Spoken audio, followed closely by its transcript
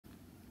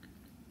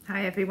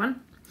Hi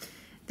everyone,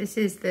 this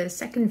is the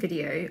second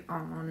video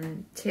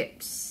on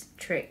tips,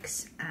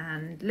 tricks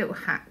and little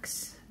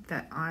hacks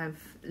that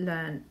I've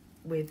learned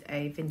with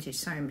a vintage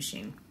sewing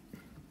machine.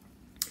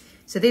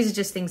 So these are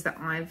just things that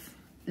I've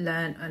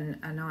learned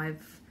and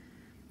I've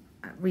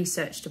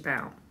researched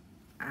about.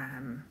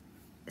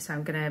 So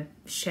I'm going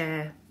to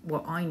share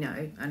what I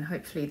know and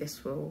hopefully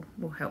this will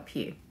help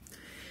you.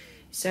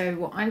 So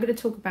what I'm going to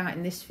talk about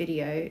in this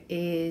video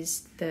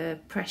is the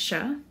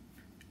pressure.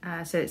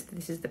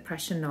 This is the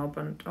pressure knob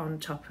on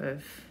top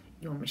of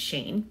your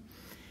machine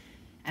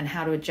and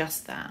how to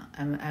adjust that,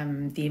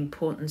 the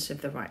importance of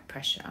the right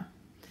pressure,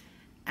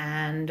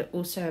 and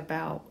also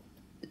about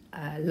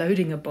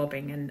loading a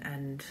bobbin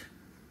and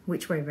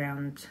which way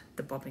round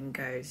the bobbin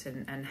goes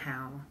and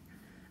how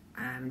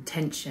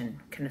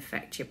tension can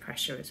affect your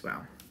pressure as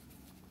well.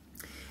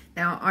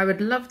 Now I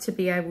would love to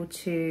be able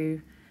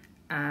to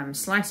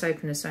slice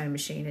open a sewing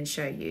machine and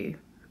show you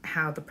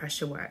how the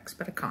pressure works,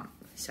 but I can't.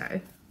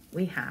 So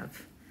we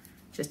have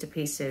just a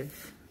piece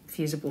of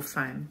fusible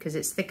foam because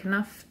it's thick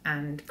enough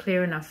and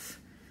clear enough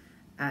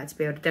to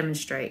be able to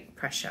demonstrate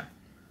pressure.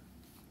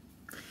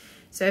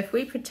 So if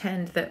we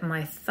pretend that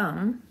my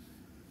thumb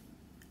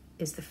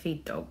is the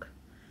feed dog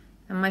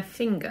and my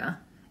finger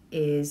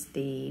is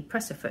the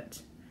presser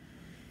foot.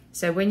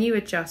 So when you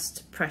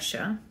adjust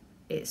pressure,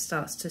 it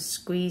starts to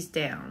squeeze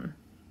down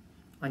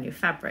on your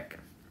fabric.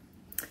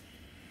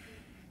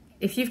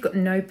 If you've got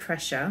no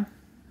pressure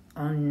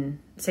on,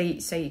 say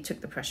you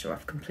took the pressure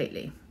off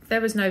completely. If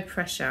there was no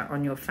pressure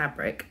on your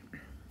fabric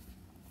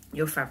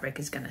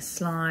is going to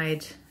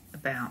slide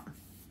about,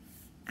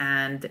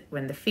 and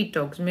when the feed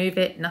dogs move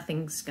it,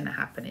 nothing's going to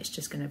happen. It's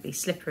just going to be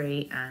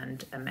slippery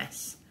and a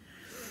mess.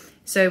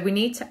 So we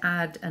need to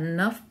add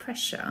enough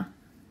pressure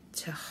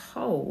to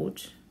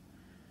hold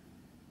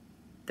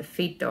the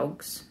feed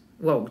dogs,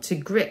 well, to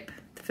grip,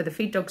 for the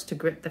feed dogs to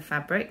grip the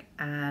fabric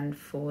and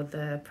for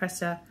the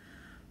presser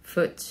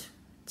foot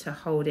to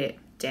hold it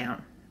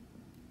down.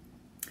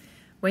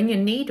 When your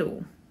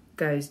needle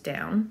goes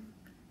down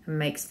and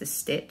makes the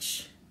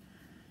stitch,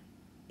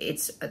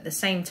 it's at the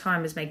same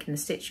time as making the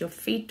stitch, your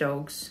feed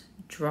dogs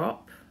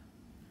drop.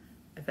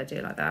 If I do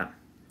it like that,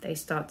 they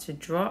start to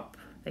drop,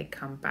 they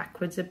come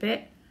backwards a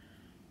bit,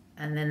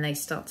 and then they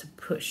start to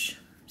push.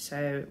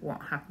 So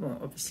what happens, well,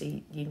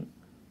 obviously you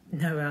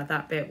know how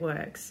that bit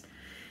works.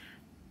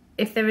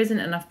 If there isn't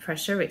enough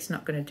pressure, it's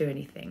not going to do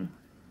anything.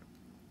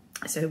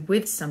 So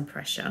with some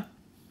pressure,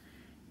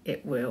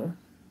 it will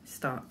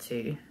start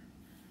to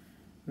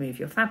move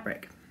your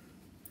fabric.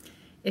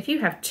 If you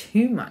have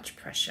too much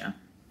pressure,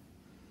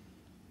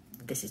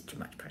 this is too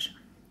much pressure.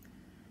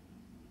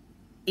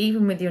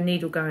 Even with your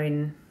needle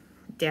going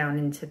down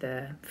into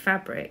the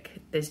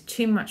fabric, there's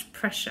too much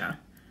pressure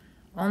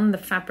on the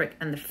fabric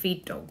and the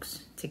feed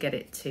dogs to get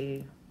it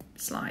to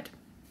slide.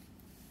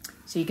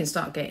 So you can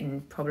start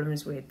getting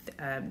problems with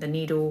the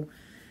needle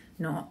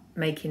not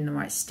making the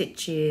right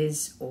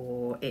stitches,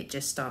 or it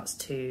just starts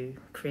to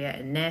create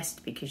a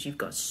nest because you've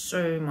got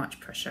so much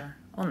pressure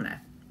on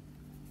there.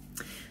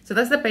 So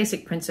that's the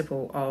basic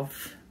principle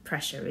of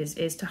pressure,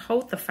 is to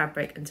hold the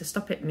fabric and to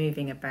stop it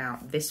moving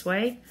about this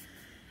way.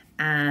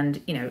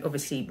 And, you know,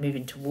 obviously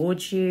moving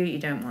towards you, you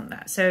don't want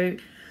that. So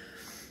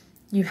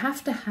you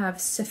have to have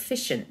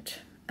sufficient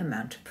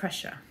amount of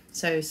pressure.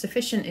 So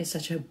sufficient is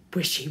such a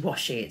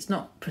wishy-washy, it's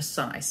not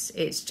precise.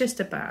 It's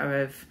just a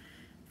matter of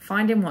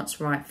finding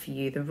what's right for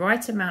you, the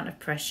right amount of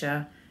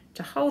pressure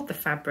to hold the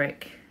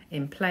fabric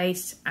in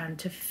place and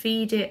to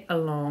feed it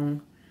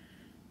along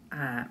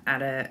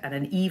at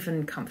an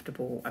even,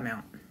 comfortable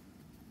amount.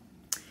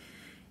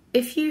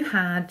 If you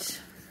had,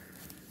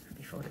 let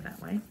me fold it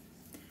that way,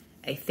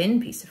 a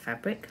thin piece of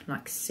fabric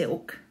like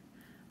silk,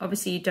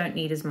 obviously you don't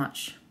need as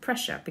much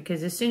pressure,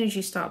 because as soon as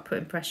you start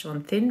putting pressure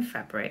on thin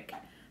fabric,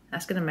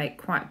 that's going to make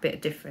quite a bit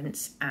of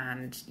difference,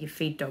 and your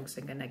feed dogs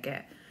are going to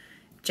get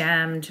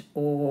jammed,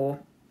 or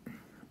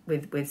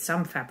with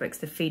some fabrics,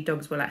 the feed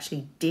dogs will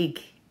actually dig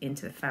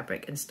into the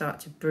fabric and start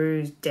to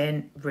bruise,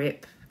 dent,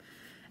 rip,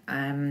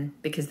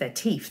 because they're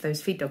teeth.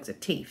 Those feed dogs are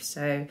teeth.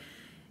 So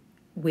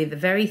with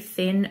very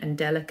thin and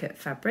delicate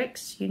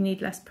fabrics, you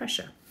need less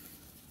pressure.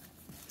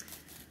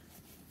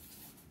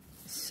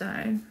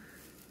 So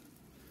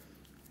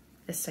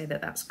let's say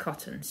that that's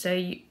cotton. So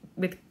you,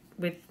 with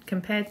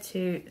compared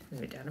to,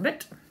 move it down a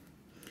bit,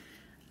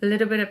 a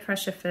little bit of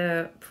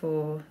pressure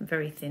for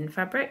very thin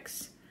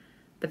fabrics.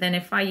 But then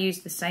if I use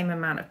the same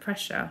amount of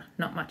pressure,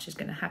 not much is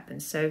going to happen.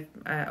 So,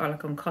 or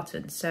like on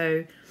cotton.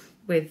 So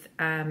with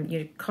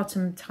your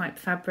cotton type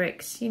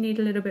fabrics, you need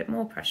a little bit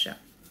more pressure.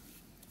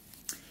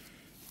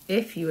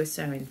 If you were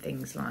sewing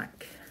things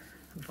like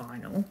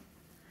vinyl,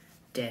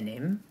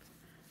 denim,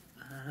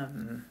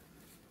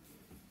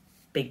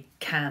 big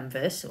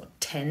canvas or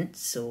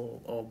tents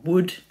or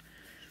wood,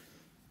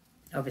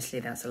 obviously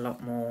that's a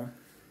lot more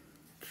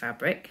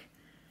fabric,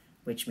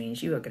 which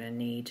means you are going to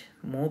need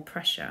more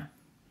pressure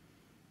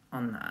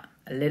on that.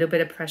 A little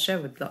bit of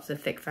pressure with lots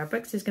of thick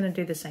fabrics is going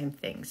to do the same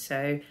thing.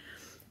 So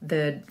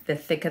the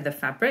thicker the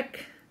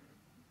fabric,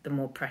 the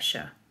more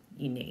pressure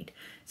you need.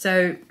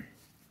 So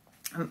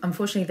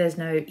Unfortunately, there's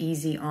no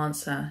easy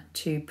answer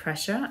to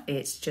pressure.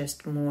 It's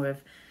just more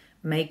of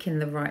making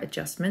the right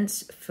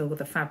adjustments for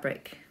the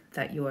fabric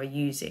that you are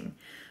using.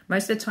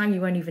 Most of the time,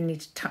 you won't even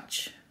need to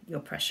touch your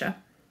pressure.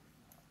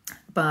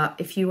 But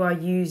if you are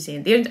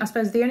using, I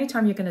suppose the only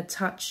time you're going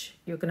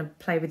to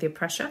play with your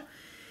pressure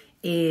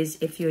is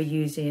if you're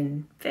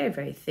using very,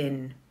 very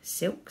thin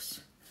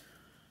silks.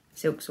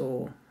 Silks,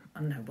 or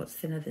I don't know, what's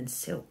thinner than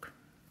silk?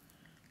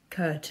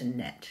 Curtain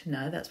net.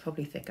 No, that's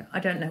probably thicker. I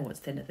don't know what's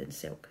thinner than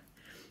silk.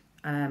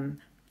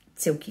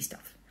 Silky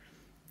stuff.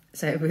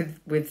 So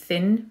with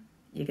thin,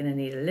 you're going to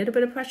need a little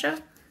bit of pressure.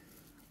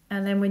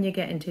 And then when you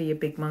get into your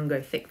big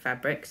mungo thick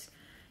fabrics,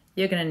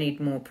 you're going to need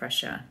more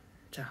pressure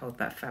to hold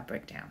that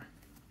fabric down.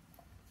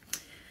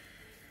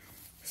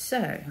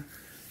 So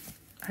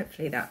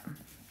hopefully that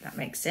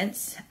makes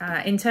sense.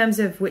 In terms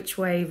of which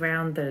way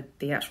round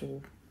the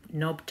actual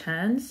knob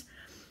turns,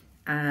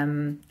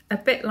 a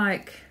bit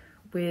like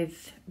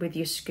with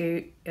your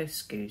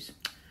screws,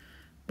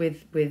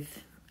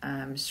 with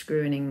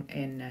screwing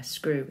in a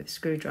screw with a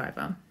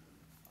screwdriver,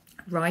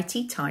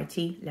 righty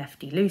tighty,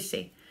 lefty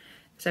loosey.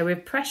 So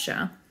with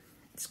pressure,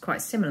 it's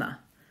quite similar.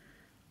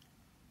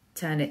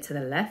 Turn it to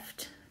the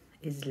left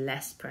is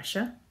less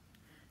pressure.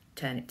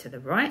 Turn it to the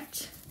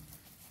right,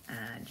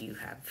 and you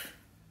have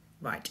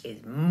right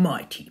is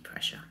mighty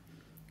pressure.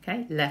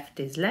 Okay, left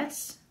is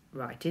less,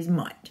 right is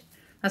might.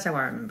 That's how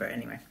I remember it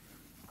anyway.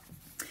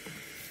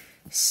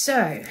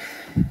 So,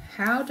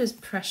 how does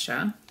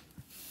pressure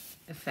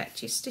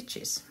affect your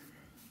stitches?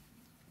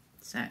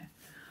 So,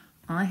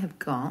 I have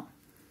got,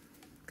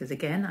 because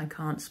again, I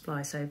can't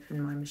splice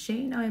open my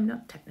machine, I am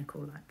not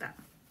technical like that.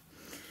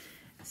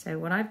 So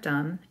what I've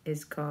done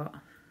is got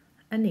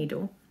a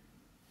needle.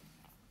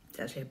 It's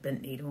actually a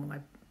bent needle, I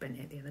bent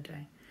it the other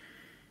day.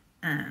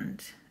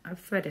 And I've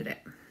threaded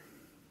it.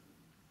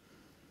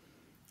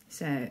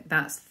 So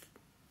that's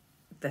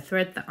the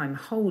thread that I'm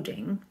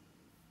holding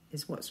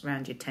is what's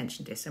around your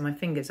tension disc. So my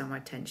fingers are my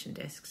tension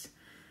discs,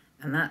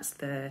 and that's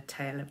the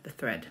tail of the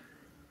thread.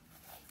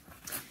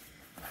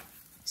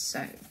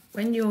 So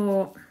when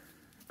you're,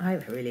 I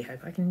really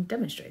hope I can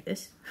demonstrate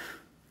this.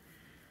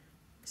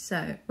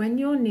 So when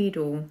your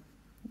needle,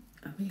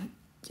 let me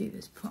do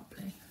this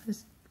properly.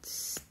 Let's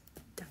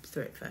stab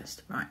through it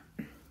first, right.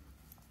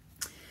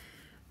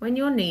 When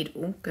your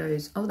needle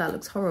goes, oh, that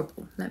looks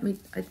horrible. I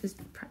was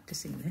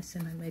practicing this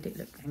and I made it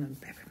look, hang on,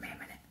 bear with me a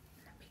minute.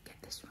 Let me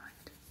get this right.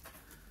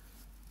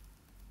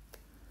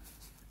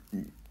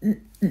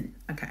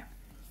 Okay.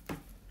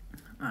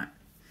 Right.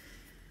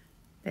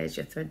 There's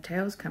your thread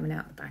tails coming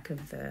out the back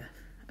of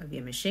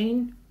your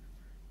machine.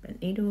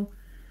 Bent needle,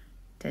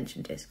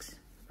 tension discs.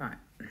 Right.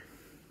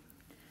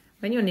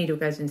 When your needle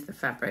goes into the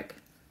fabric,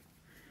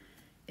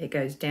 it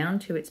goes down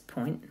to its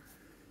point,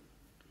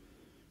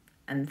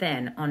 and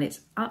then on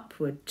its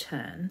upward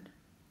turn,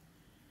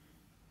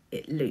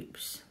 it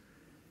loops.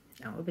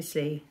 Now,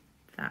 obviously,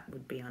 that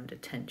would be under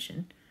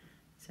tension.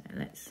 So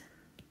let's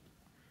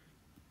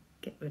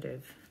get rid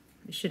of,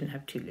 it shouldn't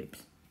have two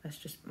loops. That's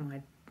just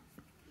my,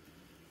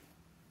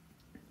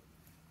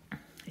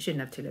 it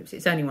shouldn't have two loops.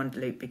 It's only one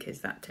loop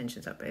because that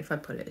tension's up, but if I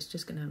pull it, it's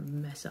just gonna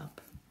mess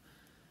up.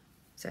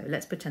 So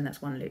let's pretend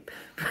that's one loop.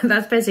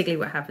 That's basically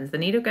what happens. The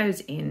needle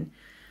goes in,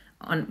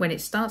 when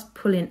it starts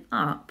pulling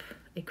up,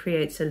 it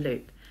creates a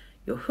loop.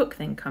 Your hook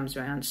then comes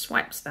around,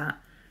 swipes that,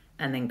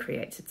 and then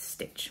creates a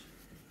stitch.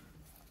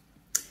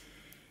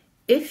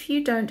 If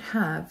you don't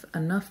have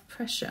enough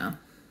pressure,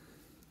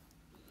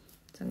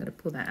 so I'm going to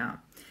pull that out.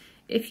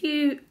 If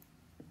you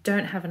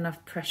don't have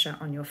enough pressure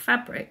on your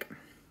fabric,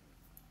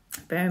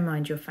 bear in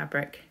mind your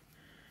fabric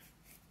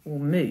will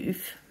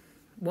move.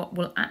 What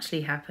will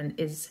actually happen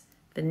is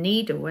the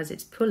needle, as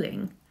it's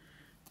pulling,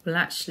 will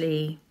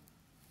actually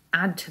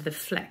add to the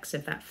flex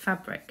of that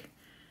fabric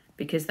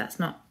because that's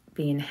not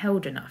being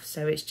held enough.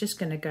 So it's just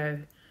going to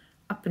go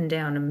up and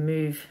down and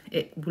move.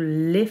 It will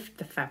lift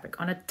the fabric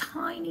on a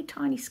tiny,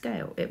 tiny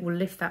scale. It will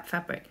lift that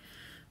fabric,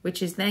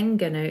 which is then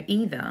going to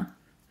either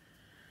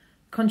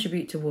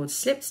contribute towards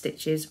slip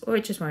stitches, or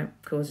it just won't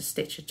cause a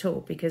stitch at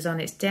all, because on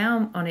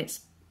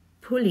its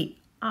pulley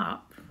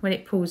up, when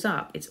it pulls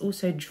up, it's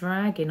also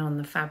dragging on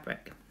the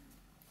fabric.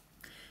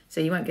 So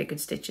you won't get good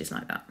stitches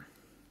like that.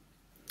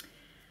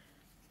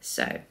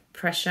 So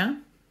pressure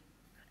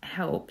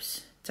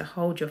helps to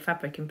hold your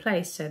fabric in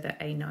place so that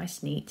a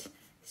nice neat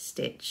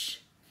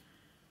stitch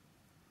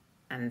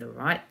and the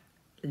right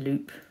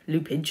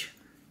loopage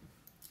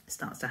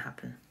starts to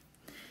happen.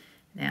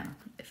 Now,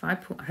 if I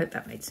pull, I hope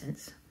that made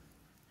sense.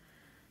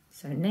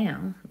 So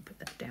now, I'll put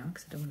that down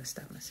because I don't want to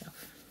stab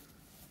myself.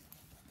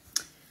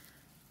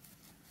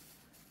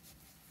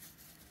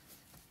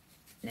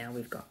 Now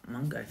we've got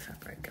mungo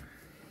fabric.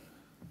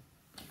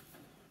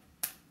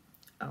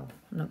 Oh,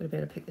 I'm not going to be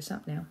able to pick this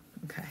up now.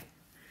 Okay.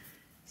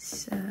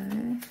 So,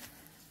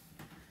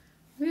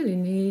 really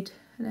need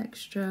an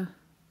extra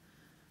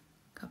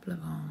couple of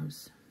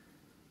arms.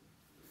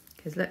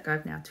 Because look,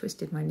 I've now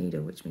twisted my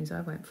needle, which means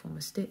I won't form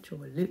a stitch or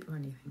a loop or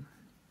anything.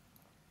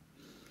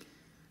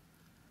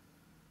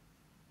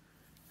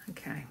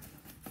 Okay.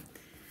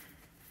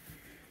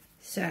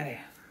 So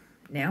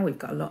now we've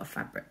got a lot of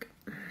fabric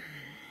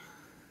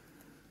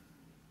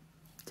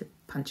to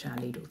punch our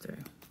needle through.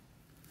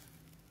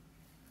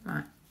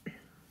 Right.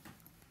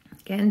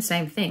 Again,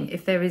 same thing.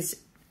 If there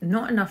is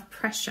not enough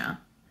pressure,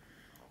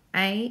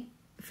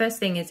 first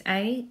thing is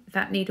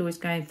that needle is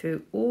going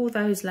through all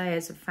those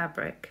layers of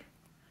fabric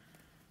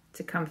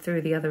to come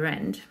through the other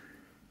end.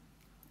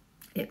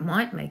 It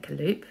might make a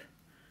loop,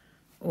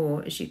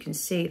 or as you can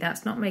see,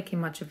 that's not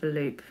making much of a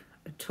loop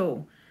at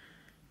all.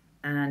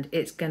 And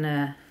it's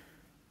gonna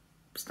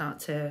start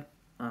to,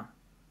 well,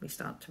 we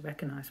start to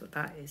recognize what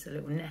that is, a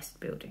little nest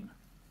building.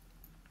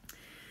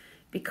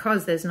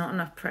 Because there's not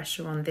enough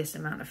pressure on this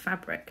amount of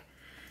fabric,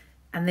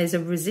 and there's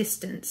a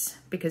resistance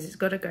because it's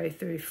got to go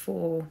through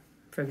for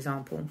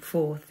example,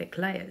 4 thick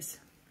layers.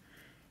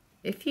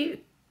 If you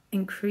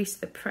increase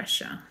the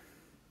pressure,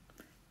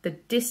 the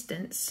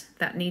distance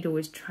that needle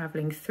is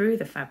traveling through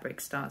the fabric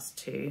starts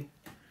to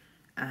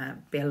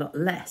be a lot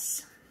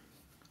less,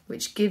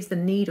 which gives the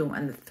needle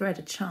and the thread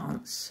a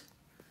chance.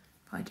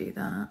 If I do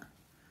that,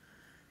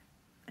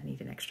 I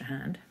need an extra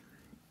hand.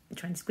 I'm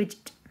trying to squidge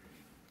it.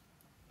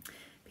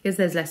 Because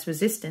there's less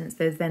resistance,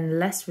 there's then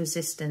less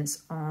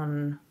resistance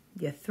on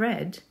your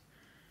thread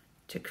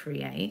to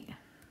create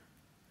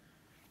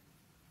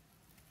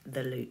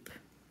the loop,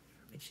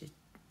 which is,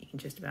 you can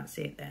just about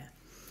see it there.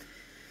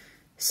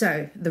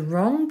 So the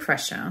wrong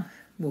pressure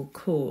will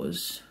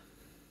cause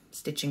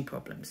stitching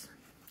problems.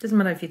 Doesn't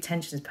matter if your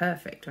tension is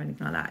perfect or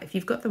anything like that. If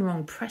you've got the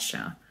wrong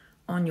pressure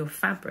on your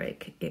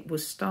fabric, it will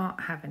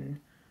start having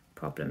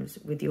problems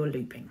with your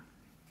looping.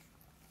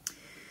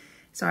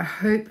 So I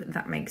hope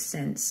that makes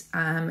sense.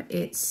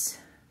 It's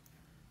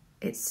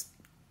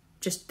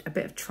just a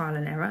bit of trial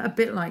and error, a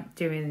bit like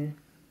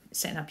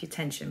setting up your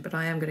tension, but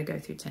I am going to go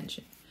through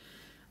tension.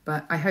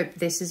 But I hope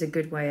this is a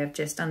good way of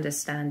just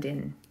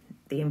understanding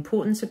the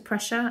importance of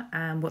pressure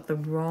and what the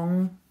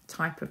wrong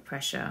type of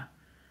pressure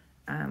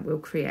will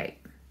create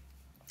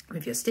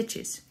with your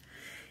stitches.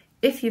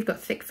 If you've got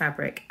thick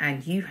fabric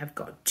and you have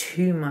got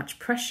too much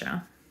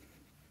pressure,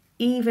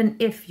 even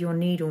if your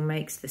needle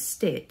makes the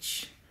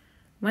stitch,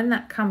 when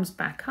that comes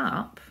back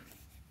up,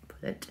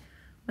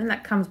 when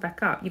that comes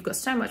back up, you've got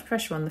so much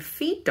pressure on the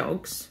feed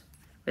dogs.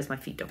 Where's my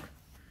feed dog?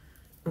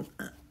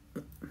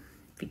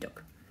 Feed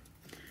dog.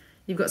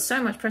 You've got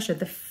so much pressure,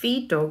 the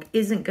feed dog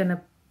isn't going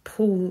to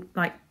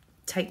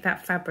take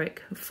that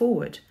fabric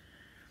forward,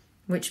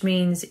 which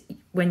means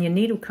when your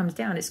needle comes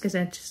down, it's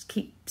going to just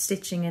keep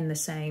stitching in the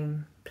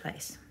same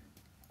place.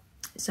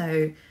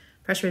 So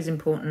pressure is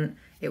important.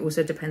 It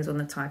also depends on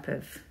the type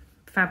of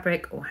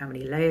fabric or how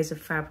many layers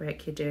of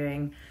fabric you're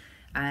doing.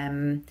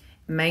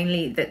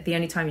 Mainly, the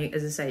only time,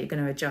 as I say, you're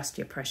going to adjust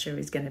your pressure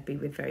is going to be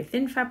with very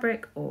thin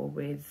fabric or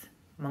with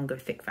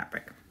Mongo thick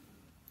fabric.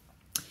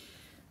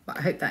 But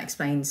I hope that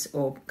explains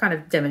or kind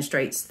of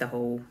demonstrates the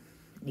whole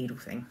needle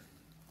thing.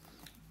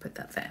 Put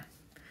that there.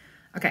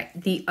 Okay,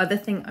 the other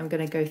thing I'm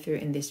going to go through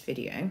in this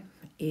video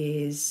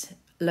is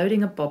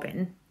loading a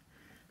bobbin.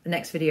 The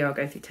next video I'll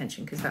go through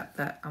tension because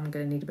that I'm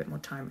going to need a bit more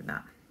time with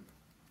that.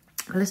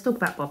 Well, let's talk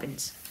about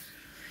bobbins.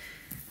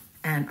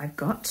 And I've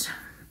got,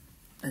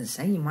 as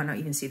I say, you might not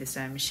even see the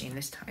sewing machine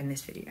in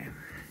this video.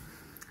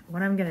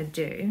 What I'm going to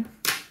do,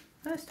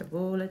 first of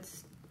all,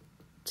 let's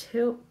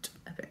tilt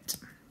a bit.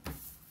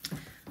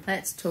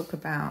 Let's talk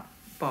about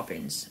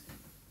bobbins.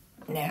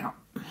 Now,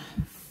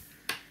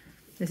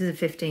 this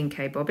is a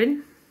 15K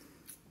bobbin,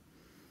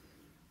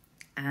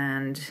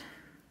 and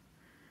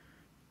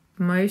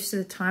most of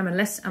the time,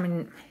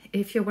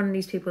 if you're one of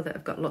these people that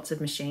have got lots of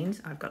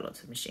machines, I've got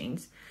lots of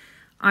machines,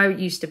 I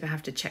used to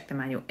have to check the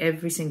manual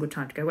every single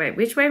time to go, wait,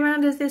 which way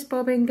around does this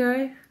bobbin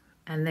go?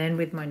 And then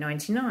with my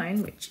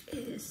 99, which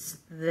is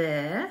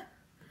there,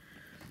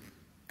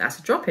 that's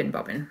a drop-in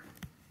bobbin.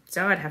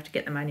 So I'd have to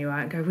get the manual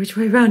out and go, which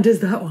way around does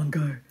that one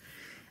go?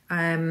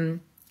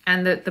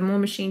 And the more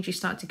machines you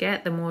start to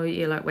get, the more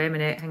you're like, wait a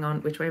minute, hang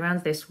on, which way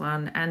around's this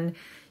one? And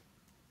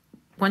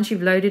once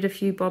you've loaded a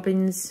few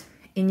bobbins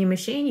in your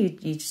machine, you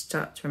just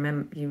start to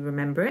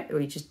remember it,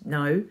 or you just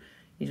know,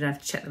 you don't have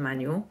to check the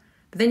manual.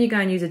 But then you go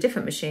and use a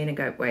different machine and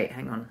go, wait,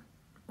 hang on,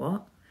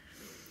 what?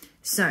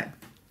 So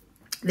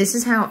this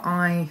is how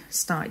I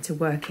started to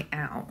work it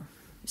out,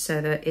 so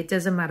that it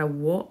doesn't matter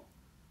what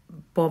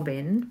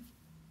bobbin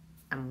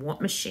and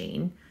what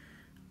machine,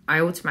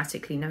 I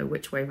automatically know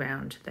which way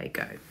round they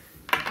go.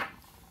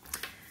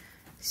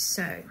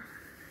 So I'm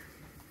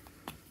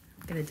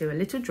going to do a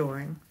little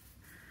drawing.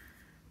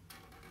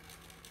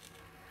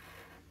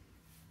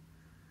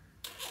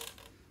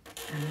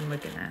 And then we're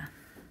going to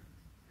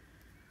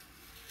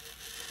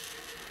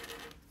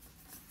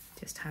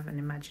just have an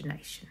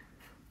imagination.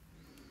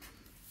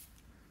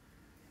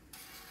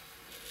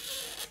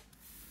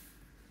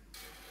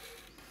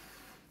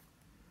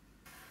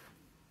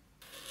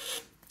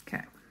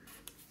 Okay.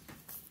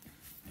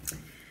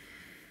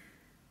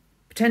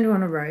 Pretend we're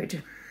on a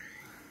road.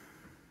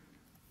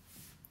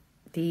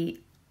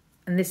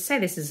 Say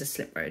this is a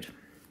slip road.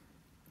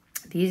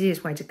 The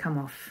easiest way to come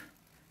off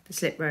the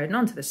slip road and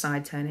onto the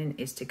side turning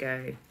is to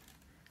go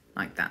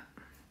like that.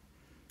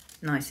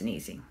 Nice and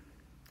easy.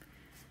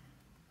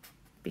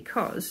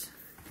 because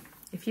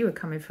if you were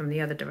coming from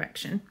the other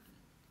direction,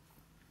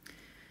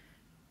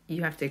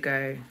 you have to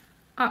go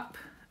up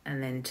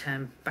and then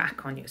turn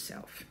back on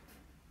yourself.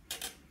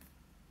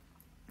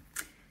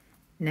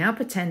 Now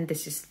pretend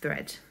this is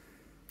thread,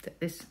 that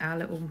this, our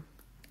little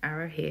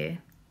arrow here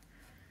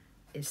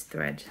is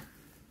thread.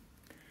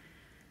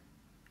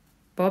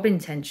 Bobbin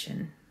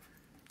tension,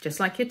 just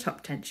like your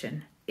top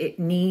tension, it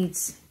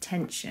needs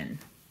tension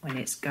when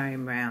it's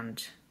going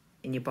round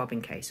in your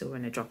bobbin case or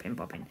in a drop-in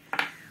bobbin.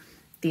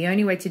 The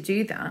only way to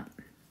do that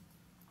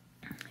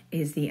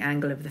is the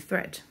angle of the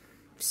thread.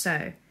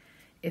 So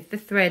if the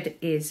thread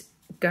is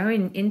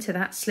going into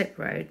that slip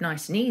road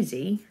nice and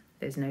easy,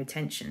 there's no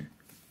tension.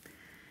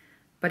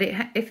 But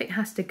if it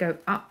has to go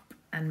up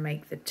and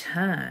make the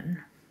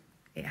turn,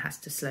 it has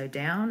to slow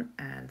down,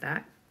 and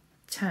that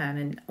turn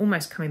and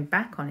almost coming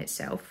back on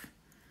itself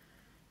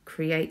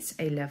creates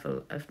a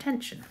level of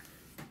tension.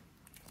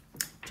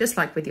 Just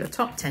like with your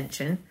top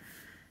tension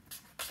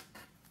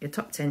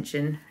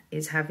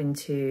is having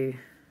to,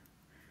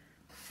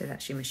 so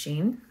that's your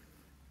machine.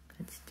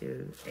 Let's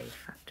do a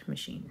fat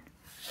machine.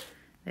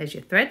 There's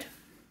your thread.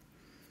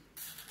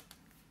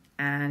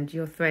 And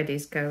your thread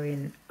is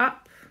going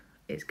up,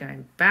 it's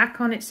going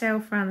back on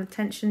itself around the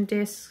tension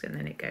disc, and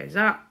then it goes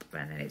up,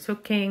 and then it's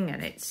hooking,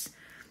 and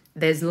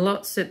there's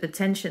lots of the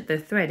tension, the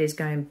thread is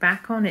going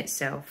back on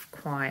itself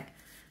quite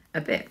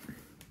a bit.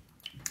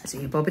 So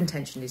your bobbin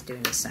tension is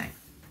doing the same.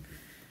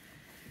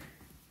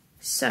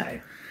 So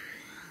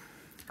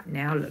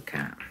now look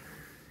at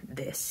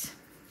this.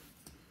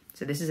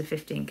 So this is a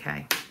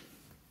 15K.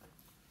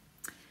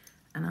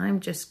 And I'm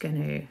just going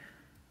to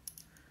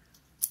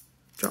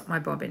drop my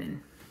bobbin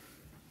in.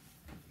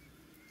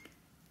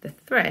 The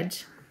thread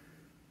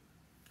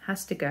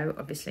has to go,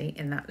 obviously,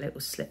 in that little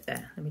slit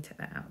there. Let me take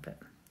that out a bit.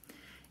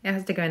 It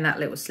has to go in that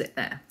little slit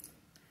there.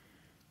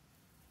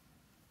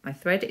 My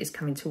thread is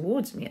coming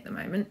towards me at the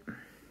moment.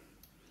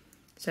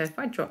 So if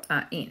I drop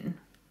that in,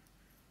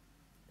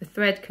 the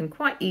thread can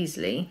quite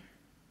easily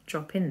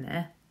drop in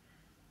there.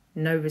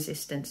 No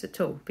resistance at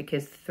all,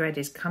 because the thread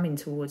is coming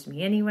towards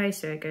me anyway,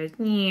 so it goes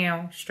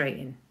straight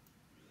in.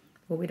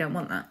 Well, we don't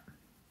want that.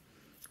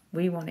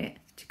 We want it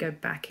to go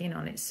back in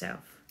on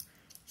itself.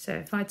 So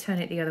if I turn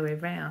it the other way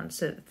around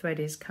so that the thread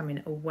is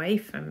coming away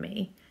from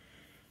me,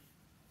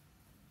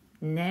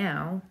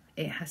 now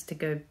it has to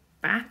go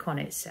back on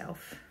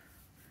itself.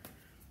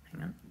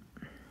 Hang on.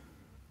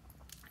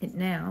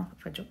 Now,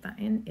 if I drop that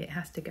in, it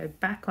has to go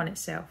back on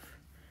itself.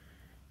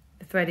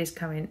 The thread is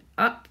coming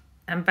up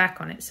and back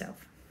on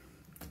itself,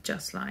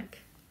 just like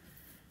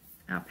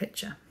our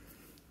picture.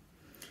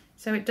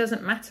 So it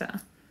doesn't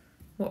matter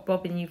what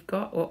bobbin you've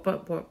got or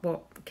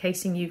what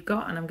casing you've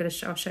got, and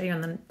I'll show you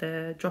on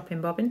the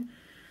drop-in bobbin.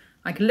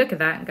 I can look at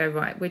that and go,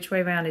 right, which way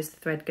around is the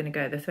thread going to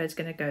go? The thread's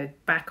going to go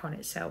back on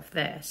itself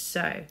there.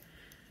 So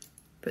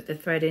put the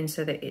thread in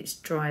so that it's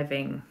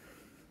driving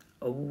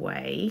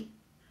away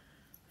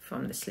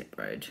from the slip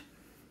road.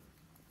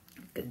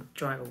 It's going to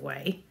drive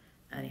away,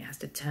 and it has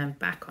to turn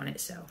back on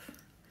itself.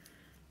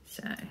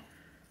 So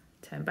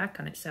turn back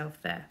on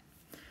itself there.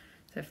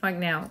 So if I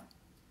now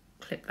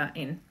clip that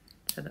in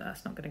so that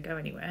that's not going to go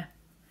anywhere,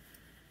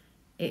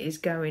 it is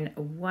going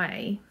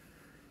away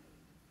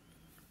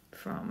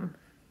from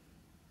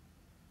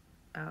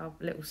our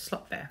little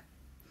slot there,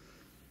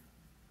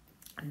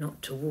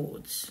 not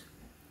towards.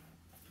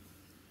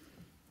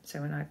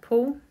 So when I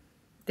pull,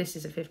 this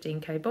is a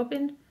 15K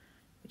bobbin,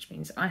 which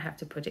means I have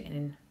to put it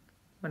in.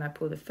 When I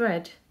pull the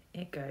thread,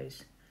 it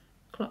goes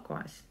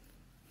clockwise.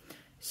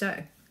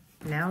 So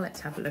now let's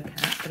have a look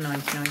at the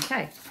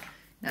 99K.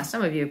 Now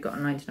some of you have got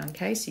a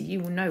 99K, so you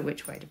will know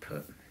which way to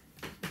put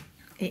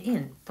it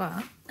in,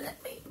 but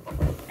let me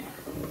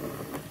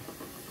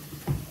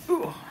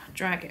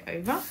drag it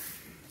over,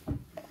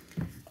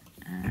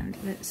 and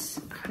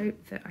let's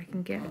hope that I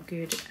can get a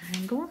good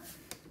angle.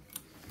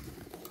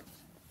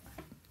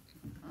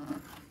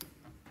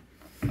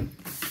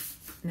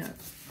 No,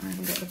 I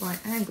haven't got the right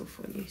angle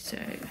for you, so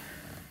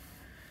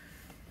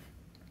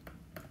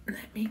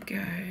let me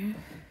go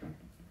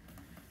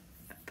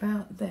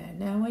about there.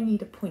 Now I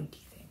need a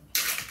pointy thing.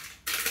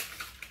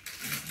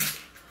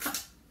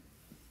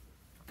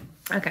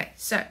 Okay,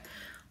 so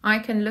I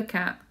can look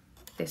at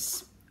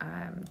this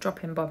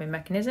drop-in bobbin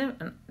mechanism,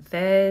 and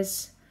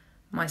there's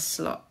my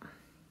slot,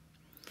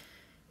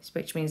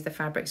 which means the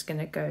fabric's going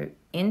to go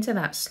into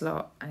that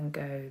slot and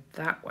go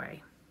that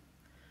way,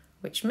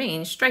 which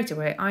means straight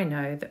away I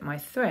know that my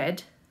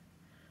thread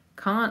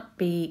can't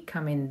be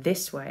coming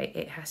this way,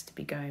 it has to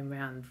be going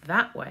around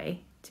that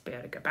way to be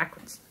able to go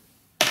backwards.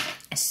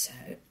 So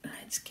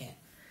let's get,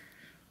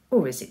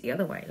 or is it the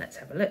other way? Let's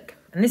have a look.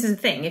 And this is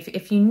the thing,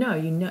 if you know,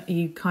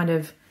 you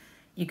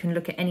can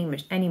look at any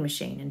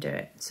machine and do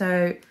it.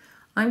 So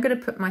I'm going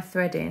to put my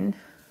thread in.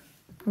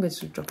 I'm going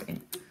to drop it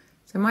in.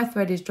 So my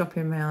thread is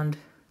dropping around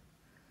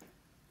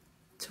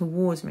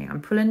towards me.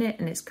 I'm pulling it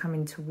and it's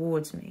coming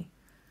towards me.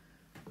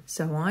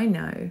 So I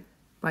know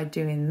by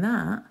doing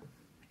that,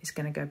 it's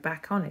going to go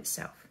back on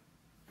itself.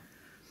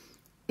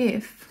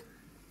 If,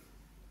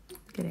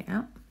 get it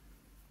out.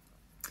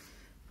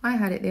 I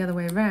had it the other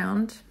way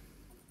around.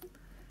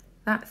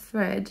 That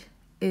thread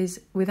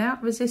is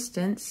without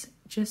resistance,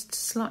 just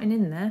slotting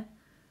in there.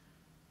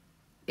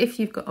 If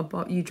you've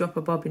got you drop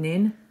a bobbin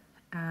in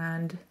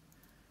and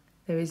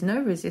there is no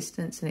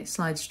resistance and it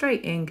slides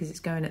straight in because it's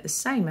going at the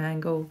same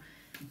angle,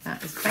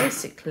 that is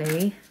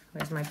basically,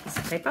 where's my piece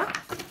of paper?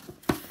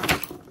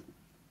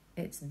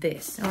 It's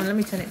this. Oh, let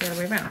me turn it the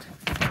other way around,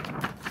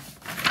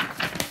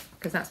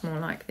 because that's more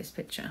like this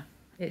picture.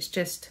 It's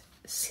just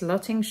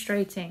slotting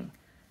straight in,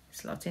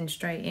 slotting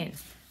straight in.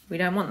 We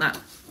don't want that.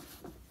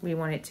 We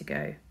want it to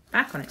go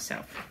back on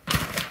itself.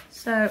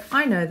 So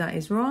I know that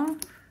is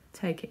wrong.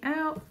 Take it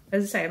out.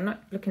 As I say, I'm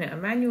not looking at a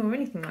manual or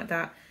anything like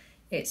that.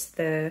 It's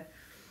the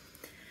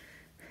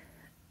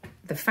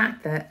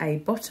fact that a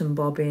bottom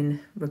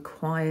bobbin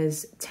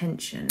requires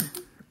tension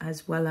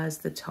as well as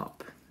the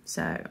top.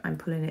 So I'm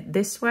pulling it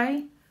this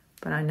way,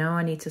 but I know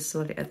I need to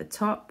slot it at the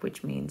top,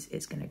 which means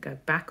it's going to go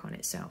back on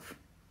itself.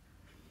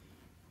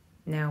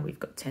 Now we've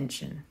got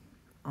tension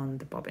on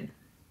the bobbin.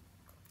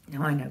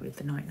 Now I know with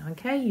the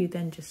 99K, you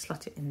then just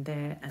slot it in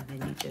there and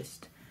then you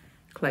just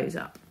close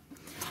up.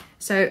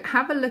 So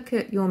have a look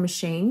at your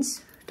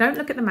machines. Don't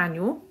look at the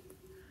manual.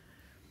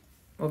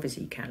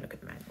 Obviously you can look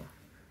at the manual,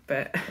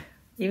 but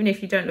even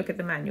if you don't look at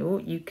the manual,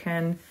 you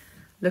can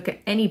look at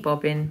any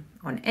bobbin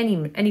on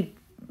any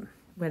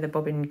where the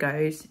bobbin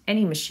goes,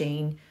 any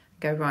machine,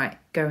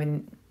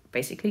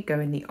 basically go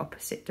in the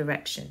opposite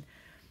direction.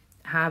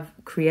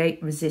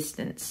 Create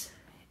resistance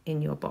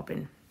in your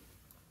bobbin,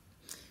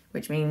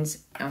 which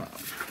means,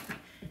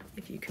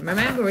 if you can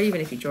remember, or even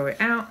if you draw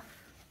it out,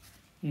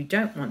 you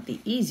don't want the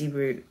easy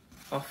route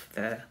off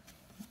the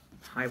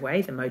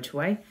highway, the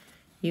motorway.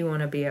 You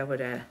want to be able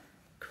to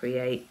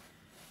create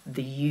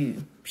the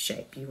U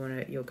shape.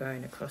 You're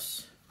going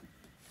across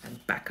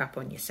and back up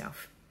on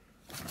yourself.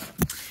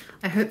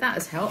 I hope that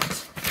has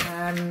helped.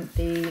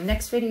 The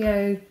next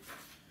video,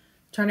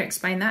 trying to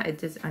explain that,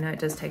 I know it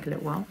does take a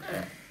little while.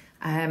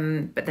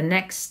 But the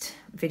next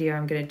video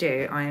I'm going to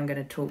do, I am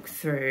going to talk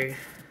through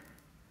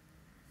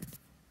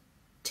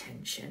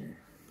tension,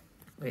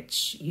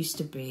 which used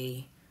to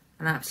be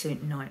an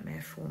absolute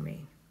nightmare for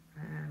me.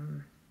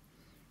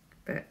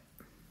 But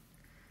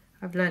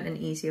I've learned an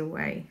easier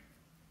way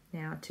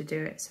now to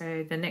do it.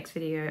 So the next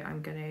video,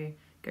 I'm going to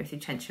go through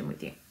tension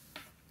with you.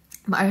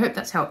 But I hope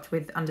that's helped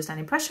with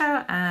understanding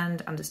pressure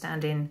and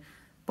understanding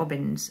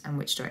bobbins and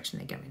which direction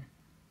they go in.